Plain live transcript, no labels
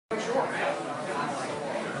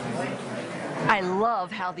I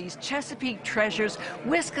love how these Chesapeake treasures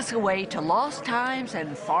whisk us away to lost times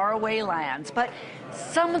and faraway lands, but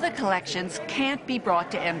some of the collections can't be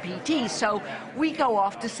brought to MPT, so we go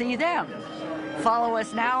off to see them. Follow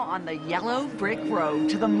us now on the yellow brick road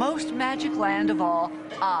to the most magic land of all,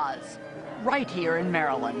 Oz, right here in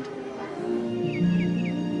Maryland.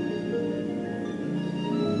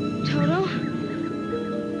 Toto,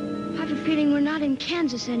 I have a feeling we're not in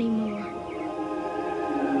Kansas anymore.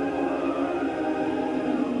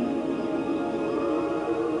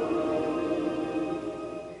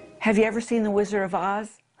 Have you ever seen The Wizard of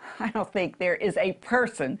Oz? I don't think there is a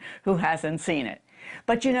person who hasn't seen it.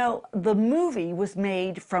 But you know, the movie was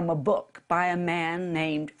made from a book by a man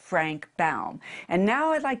named Frank Baum. And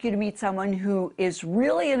now I'd like you to meet someone who is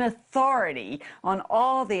really an authority on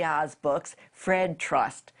all the Oz books, Fred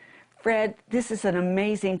Trust. Fred, this is an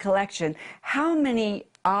amazing collection. How many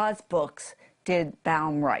Oz books did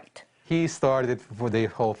Baum write? He started for the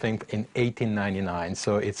whole thing in 1899,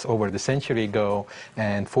 so it's over the century ago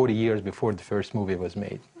and 40 years before the first movie was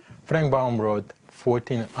made. Frank Baum wrote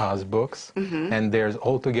 14 Oz books, and there's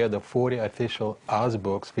altogether 40 official Oz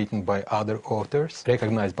books written by other authors,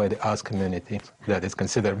 recognized by the Oz community, that is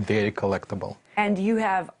considered very collectible. And you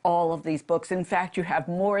have all of these books. In fact, you have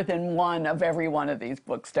more than one of every one of these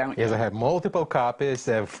books, don't you? Yes, I have multiple copies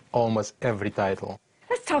of almost every title.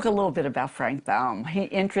 Let's talk a little bit about Frank Baum. He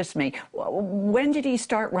interests me. When did he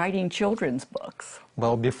start writing children's books?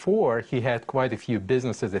 Well, before, he had quite a few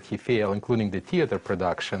businesses that he failed, including the theater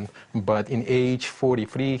production. But in age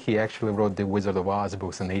 43, he actually wrote the Wizard of Oz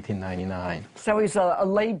books in 1899. So he's a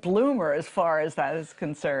late bloomer as far as that is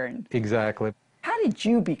concerned. Exactly. How did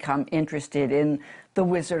you become interested in the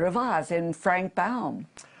Wizard of Oz, in Frank Baum?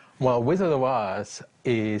 Well, Wizard of Oz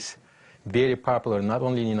is very popular not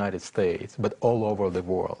only in the United States, but all over the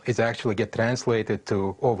world. It's actually get translated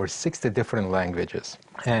to over 60 different languages.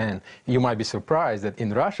 And you might be surprised that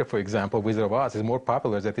in Russia, for example, Wizard of Oz is more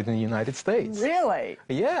popular than in the United States. Really?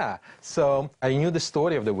 Yeah. So I knew the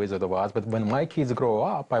story of the Wizard of Oz, but when my kids grow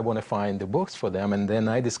up, I want to find the books for them. And then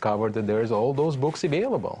I discovered that there's all those books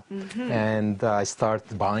available. And I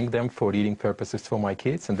started buying them for reading purposes for my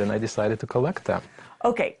kids, and then I decided to collect them.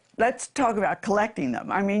 Okay. Let's talk about collecting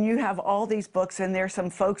them. I mean, you have all these books, and there's some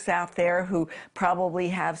folks out there who probably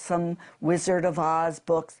have some Wizard of Oz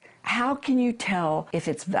books. How can you tell if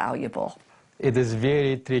it's valuable? It is a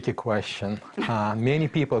very tricky question. Many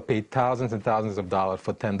people pay thousands and thousands of dollars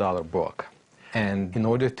for a $10 book. And in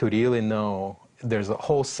order to really know, there's a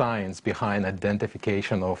whole science behind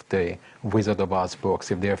identification of the Wizard of Oz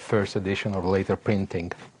books, if they're first edition or later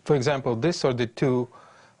printing. For example, these are the two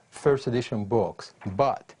first edition books,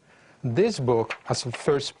 but this book, as a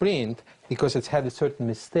first print, because it's had certain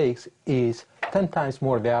mistakes, is 10 times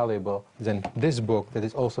more valuable than this book that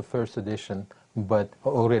is also first edition, but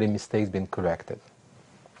already mistakes been corrected.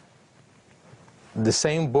 The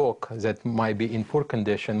same book that might be in poor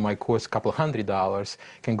condition might cost a couple $100,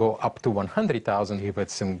 can go up to $100,000 if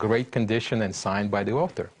it's in great condition and signed by the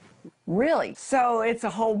author. Really? So it's a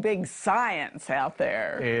whole big science out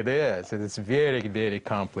there. It is. It's very, very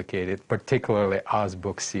complicated, particularly Oz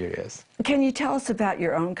book series. Can you tell us about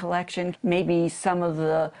your own collection? Maybe some of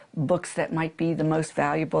the books that might be the most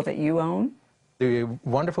valuable that you own? The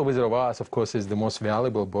Wonderful Wizard of Oz, of course, is the most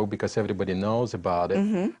valuable book because everybody knows about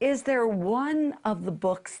it. Is there one of the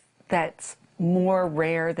books that's more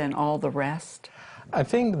rare than all the rest? I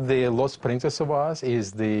think the Lost Princess of Oz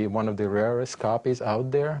is one of the rarest copies out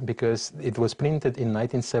there because it was printed in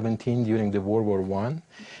 1917 during the World War I,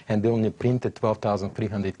 and they only printed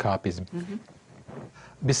 12,300 copies.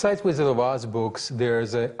 Besides Wizard of Oz books,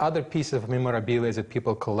 there's other pieces of memorabilia that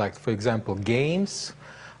people collect. For example, games.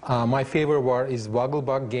 My favorite one is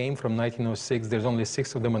Wogglebug game from 1906. There's only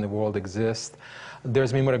 6 of them in the world exist.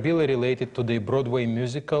 There's memorabilia related to the Broadway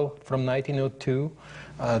musical from 1902.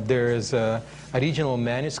 There's a original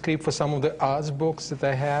manuscript for some of the Oz books that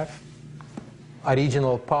I have.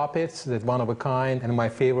 Original puppets, that one of a kind, and my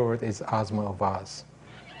favorite is Ozma of Oz.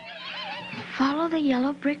 Follow the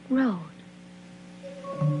yellow brick road.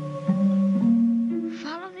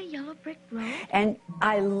 Follow the yellow brick road. And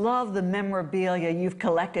I love the memorabilia you've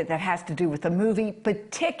collected that has to do with the movie,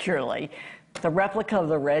 particularly the replica of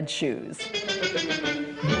the red shoes.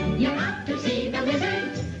 You're out to see the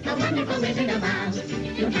wizard, the wonderful Wizard of Oz.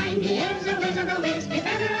 You'll find he is a wizard of Wiz, if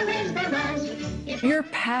ever a wiz there was. Your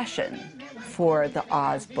passion for the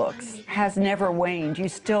Oz books has never waned. You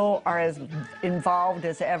still are as involved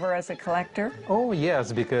as ever as a collector? Oh,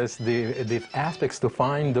 yes, because the aspects to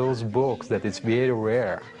find those books that it's very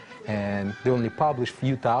rare. And they only published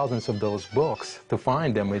few thousands of those books. To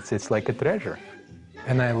find them, it's like a treasure.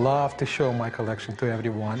 And I love to show my collection to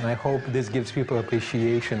everyone. And I hope this gives people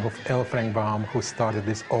appreciation of L. Frank Baum, who started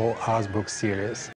this All Oz Book series.